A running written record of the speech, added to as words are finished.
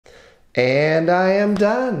And I am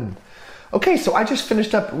done. Okay, so I just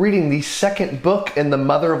finished up reading the second book in the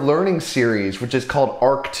Mother of Learning series, which is called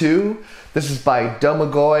Arc 2. This is by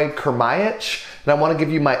Domagoj Kurmaic, and I want to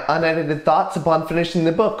give you my unedited thoughts upon finishing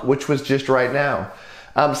the book, which was just right now.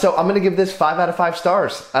 So I'm going to give this 5 out of 5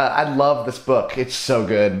 stars. I love this book. It's so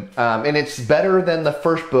good. And it's better than the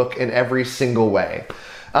first book in every single way.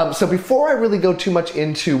 So before I really go too much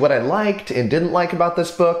into what I liked and didn't like about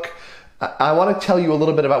this book, I want to tell you a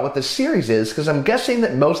little bit about what this series is, because I'm guessing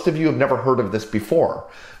that most of you have never heard of this before,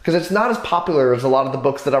 because it's not as popular as a lot of the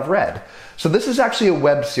books that I've read. So this is actually a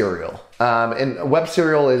web serial, and a web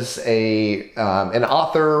serial is an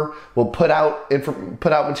author will put out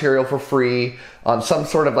material for free on some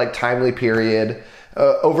sort of like timely period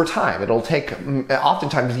over time. It'll take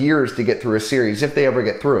oftentimes years to get through a series if they ever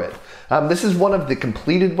get through it. This is one of the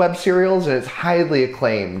completed web serials, and it's highly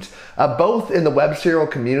acclaimed, both in the web serial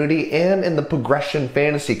community and in the progression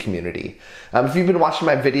fantasy community. If you've been watching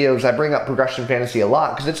my videos, I bring up progression fantasy a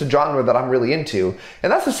lot because it's a genre that I'm really into,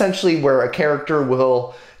 and that's essentially where a character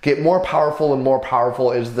will get more powerful and more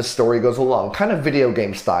powerful as the story goes along, kind of video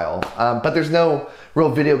game style. But there's no real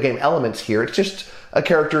video game elements here. It's just a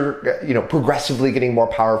character, progressively getting more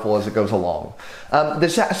powerful as it goes along.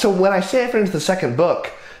 So when I say I finished the second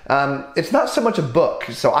book, it's not so much a book.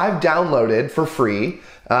 So I've downloaded for free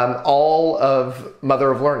all of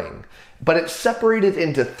Mother of Learning, but it's separated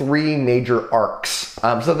into 3 major arcs.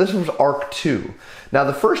 So this was Arc 2. Now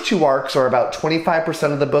the first 2 arcs are about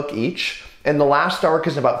 25% of the book each, and the last arc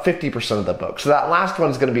is about 50% of the book. So that last one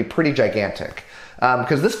is going to be pretty gigantic,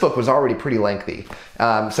 because this book was already pretty lengthy.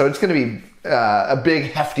 So it's going to be a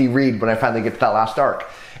big, hefty read when I finally get to that last arc.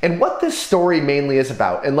 And what this story mainly is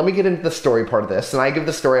about, and let me get into the story part of this, and I give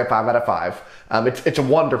the story a 5 out of 5. It's a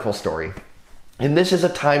wonderful story. And this is a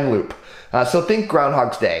time loop. So think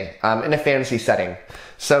Groundhog's Day in a fantasy setting.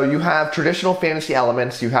 So you have traditional fantasy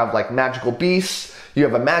elements. You have like magical beasts. You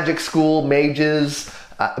have a magic school, mages,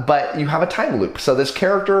 but you have a time loop. So this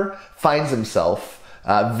character finds himself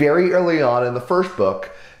very early on in the first book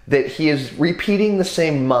that he is repeating the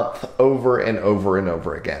same month over and over and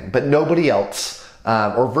over again. But nobody else,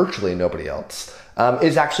 or virtually nobody else,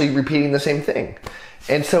 is actually repeating the same thing.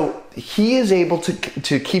 And so he is able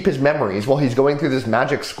to keep his memories while he's going through this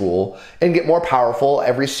magic school and get more powerful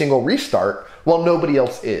every single restart while nobody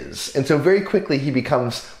else is. And so very quickly he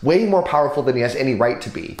becomes way more powerful than he has any right to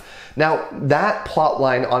be. Now that plot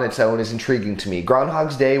line on its own is intriguing to me.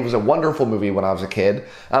 Groundhog's Day was a wonderful movie when I was a kid,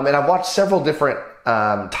 and I've watched several different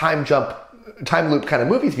time loop kind of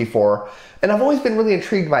movies before, and I've always been really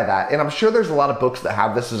intrigued by that. And I'm sure there's a lot of books that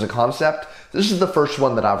have this as a concept. This is the first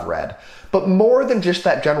one that I've read. But more than just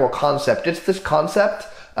that general concept, it's this concept,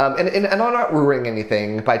 and I'm not ruining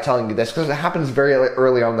anything by telling you this because it happens very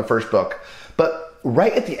early on in the first book. But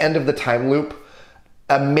right at the end of the time loop,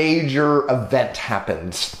 a major event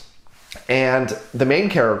happens. And the main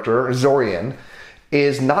character, Zorian,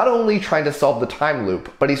 is not only trying to solve the time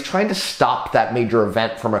loop, but he's trying to stop that major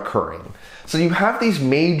event from occurring. So you have these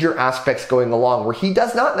major aspects going along where he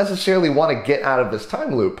does not necessarily want to get out of this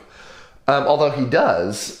time loop, although he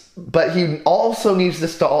does, but he also needs to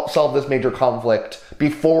solve this major conflict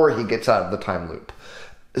before he gets out of the time loop.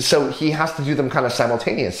 So he has to do them kind of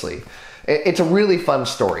simultaneously. It's a really fun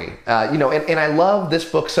story, and I love this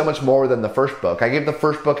book so much more than the first book. I gave the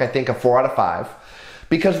first book, I think, a 4 out of 5.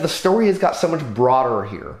 Because the story has got so much broader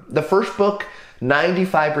here. The first book,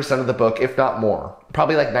 95% of the book, if not more,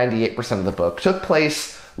 probably like 98% of the book, took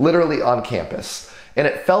place literally on campus. And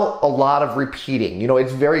it felt a lot of repeating.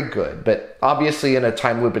 It's very good, but obviously in a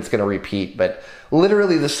time loop it's going to repeat. But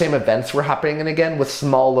literally the same events were happening again with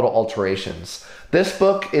small little alterations. This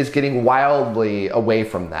book is getting wildly away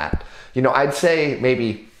from that. I'd say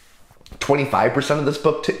maybe 25% of this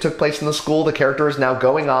book took place in the school. The character is now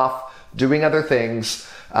going off, doing other things,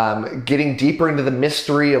 getting deeper into the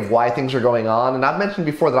mystery of why things are going on. And I've mentioned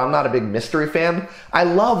before that I'm not a big mystery fan. I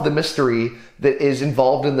love the mystery that is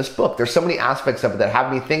involved in this book. There's so many aspects of it that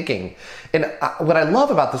have me thinking. And what I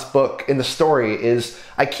love about this book in the story is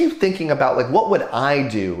I keep thinking about, like, what would I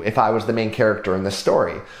do if I was the main character in this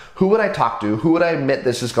story? Who would I talk to? Who would I admit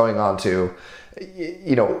this is going on to?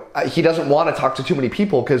 He doesn't want to talk to too many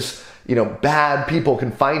people because, bad people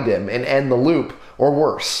can find him and end the loop, or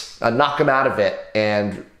worse, knock him out of it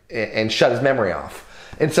and shut his memory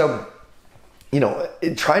off. And so,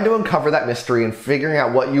 trying to uncover that mystery and figuring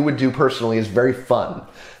out what you would do personally is very fun.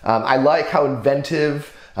 I like how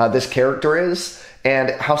inventive this character is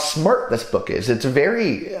and how smart this book is. It's a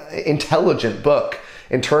very intelligent book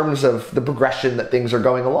in terms of the progression that things are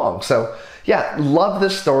going along. So yeah, love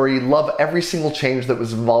this story, love every single change that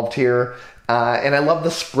was involved here. And I love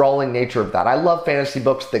the sprawling nature of that. I love fantasy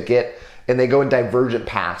books that they go in divergent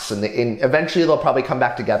paths, and eventually they'll probably come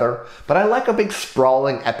back together. But I like a big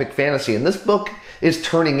sprawling epic fantasy, and this book is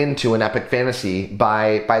turning into an epic fantasy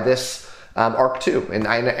by this arc 2, and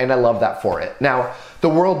I love that for it. Now, the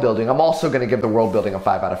world building, I'm also going to give the world building a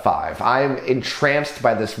 5 out of 5. I'm entranced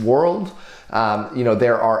by this world.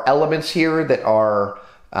 There are elements here that are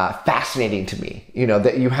fascinating to me.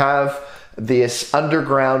 That you have this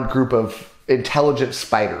underground group of intelligent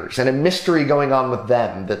spiders and a mystery going on with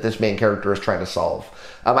them that this main character is trying to solve.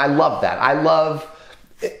 I love that. I love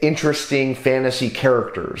interesting fantasy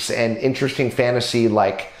characters and interesting fantasy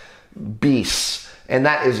like beasts. And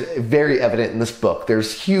that is very evident in this book.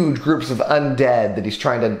 There's huge groups of undead that he's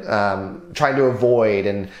trying to avoid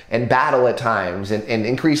and battle at times and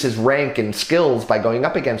increase his rank and skills by going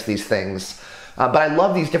up against these things. But I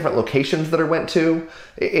love these different locations that I went to.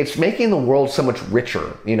 It's making the world so much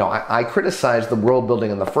richer. I criticized the world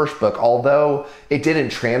building in the first book, although it did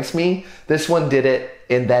entrance me. This one did it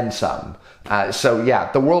and then some. So yeah,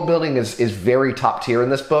 the world building is very top tier in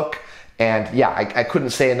this book. And yeah, I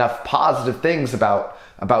couldn't say enough positive things about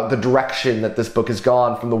the direction that this book has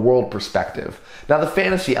gone from the world perspective. Now, the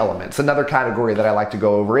fantasy elements, another category that I like to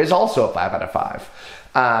go over, is also a 5 out of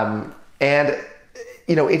 5.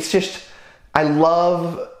 It's just, I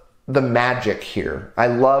love the magic here. I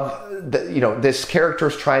love that, this character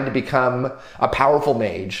is trying to become a powerful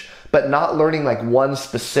mage, but not learning like one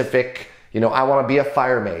specific, I want to be a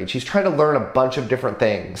fire mage. He's trying to learn a bunch of different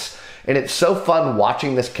things. And it's so fun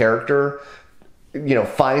watching this character,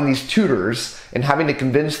 find these tutors and having to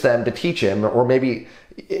convince them to teach him, or maybe,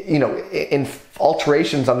 in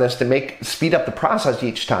alterations on this to speed up the process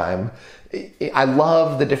each time. I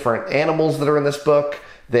love the different animals that are in this book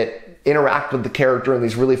that interact with the character in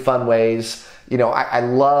these really fun ways. I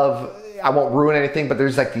won't ruin anything, but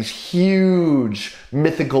there's like these huge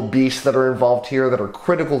mythical beasts that are involved here that are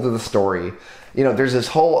critical to the story. There's this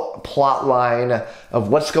whole plot line of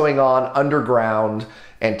what's going on underground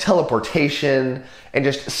and teleportation and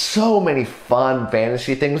just so many fun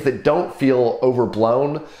fantasy things that don't feel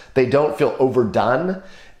overblown. They don't feel overdone.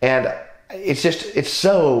 And it's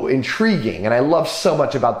so intriguing. And I love so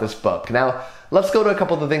much about this book. Now, let's go to a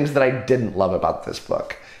couple of the things that I didn't love about this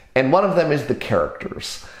book. And one of them is the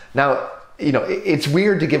characters. Now, it's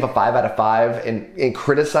weird to give a 5 out of 5 and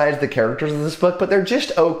criticize the characters of this book, but they're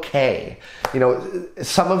just okay.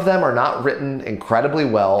 Some of them are not written incredibly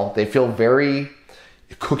well. They feel very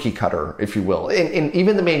cookie cutter, if you will. And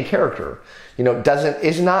even the main character,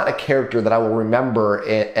 is not a character that I will remember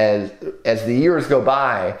as the years go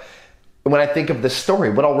by. When I think of this story,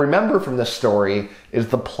 what I'll remember from this story is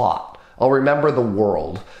the plot. I'll remember the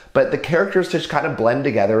world, but the characters just kind of blend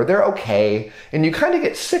together. They're okay, and you kind of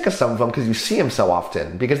get sick of some of them because you see them so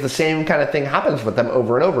often, because the same kind of thing happens with them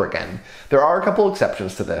over and over again. There are a couple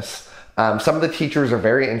exceptions to this. Some of the teachers are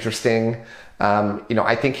very interesting.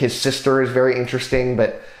 I think his sister is very interesting,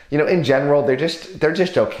 but in general, they're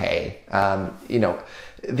just okay. I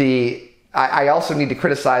also need to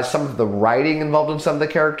criticize some of the writing involved in some of the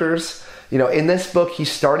characters. In this book, he's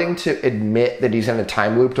starting to admit that he's in a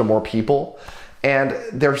time loop to more people, and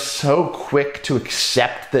they're so quick to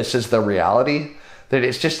accept this as the reality that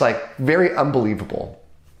it's just like very unbelievable.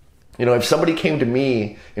 If somebody came to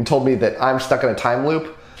me and told me that I'm stuck in a time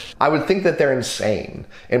loop, I would think that they're insane,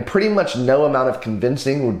 and pretty much no amount of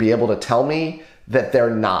convincing would be able to tell me that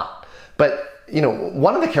they're not. But,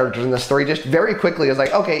 one of the characters in this story just very quickly is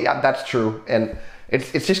like, okay, yeah, that's true. And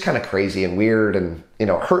it's just kind of crazy and weird, and,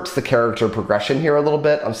 hurts the character progression here a little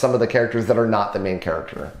bit on some of the characters that are not the main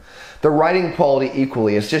character. The writing quality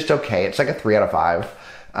equally is just okay. It's like a 3 out of 5.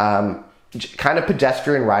 Kind of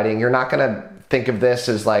pedestrian writing. You're not going to think of this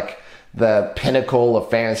as like the pinnacle of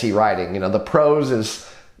fantasy writing. The prose is,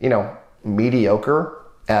 mediocre.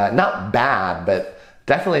 Not bad, but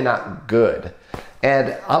definitely not good.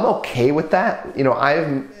 And I'm okay with that.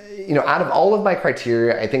 Out of all of my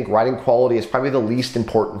criteria, I think writing quality is probably the least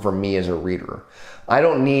important for me as a reader. I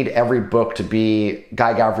don't need every book to be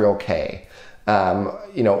Guy Gavriel Kay,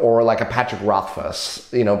 or like a Patrick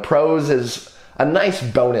Rothfuss. Prose is a nice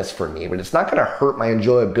bonus for me, but it's not going to hurt my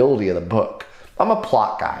enjoyability of the book. I'm a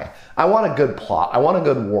plot guy. I want a good plot. I want a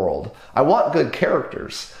good world. I want good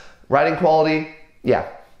characters. Writing quality, yeah,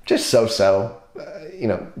 just so-so.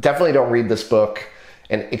 Definitely don't read this book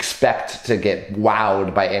and expect to get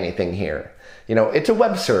wowed by anything here. It's a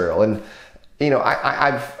web serial, and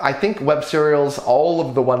I think web serials, all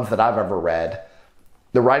of the ones that I've ever read,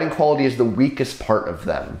 the writing quality is the weakest part of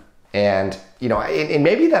them. And and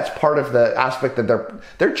maybe that's part of the aspect that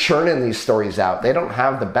they're churning these stories out. They don't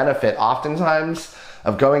have the benefit oftentimes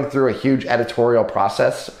of going through a huge editorial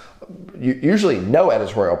process, usually no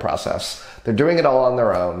editorial process. They're doing it all on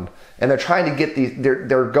their own, and they're trying to get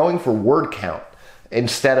they're going for word count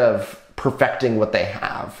instead of perfecting what they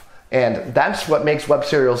have. And that's what makes web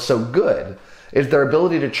serials so good, is their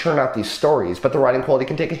ability to churn out these stories, but the writing quality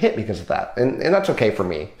can take a hit because of that. And that's okay for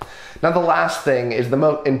me. Now, the last thing is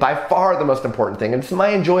and by far the most important thing, and it's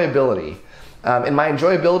my enjoyability. And my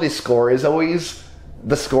enjoyability score is always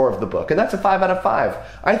the score of the book, and that's a 5 out of 5.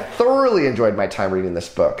 I thoroughly enjoyed my time reading this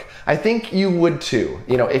book. I think you would too.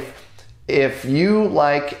 You know, if you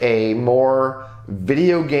like a more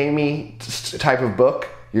video gamey type of book,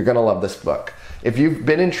 you're gonna love this book. If you've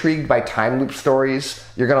been intrigued by time loop stories,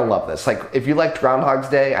 you're gonna love this. Like, if you liked Groundhog's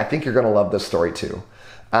Day, I think you're gonna love this story too.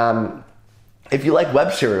 If you like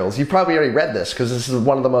web serials, you've probably already read this because this is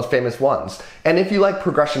one of the most famous ones. And if you like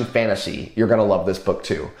progression fantasy, you're gonna love this book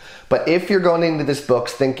too. But if you're going into this book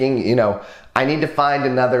thinking, you know, I need to find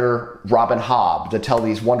another Robin Hobb to tell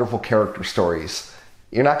these wonderful character stories,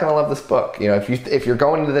 you're not gonna love this book. You know, if you're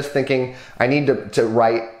going into this thinking, I need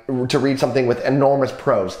to read something with enormous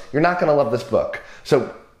prose, you're not gonna love this book.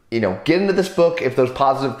 So, you know, get into this book if those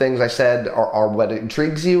positive things I said are what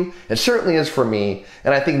intrigues you. It certainly is for me,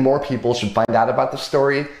 and I think more people should find out about the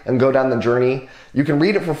story and go down the journey. You can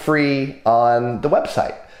read it for free on the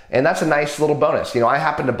website, and that's a nice little bonus. You know, I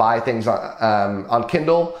happen to buy things on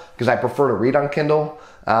Kindle because I prefer to read on Kindle.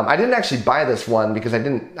 I didn't actually buy this one because I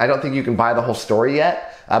don't think you can buy the whole story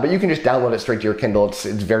yet, but you can just download it straight to your Kindle. It's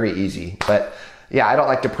very easy. But yeah, I don't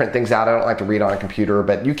like to print things out. I don't like to read on a computer,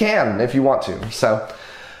 but you can if you want to. So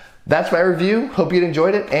that's my review. Hope you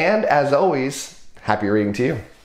enjoyed it. And as always, happy reading to you.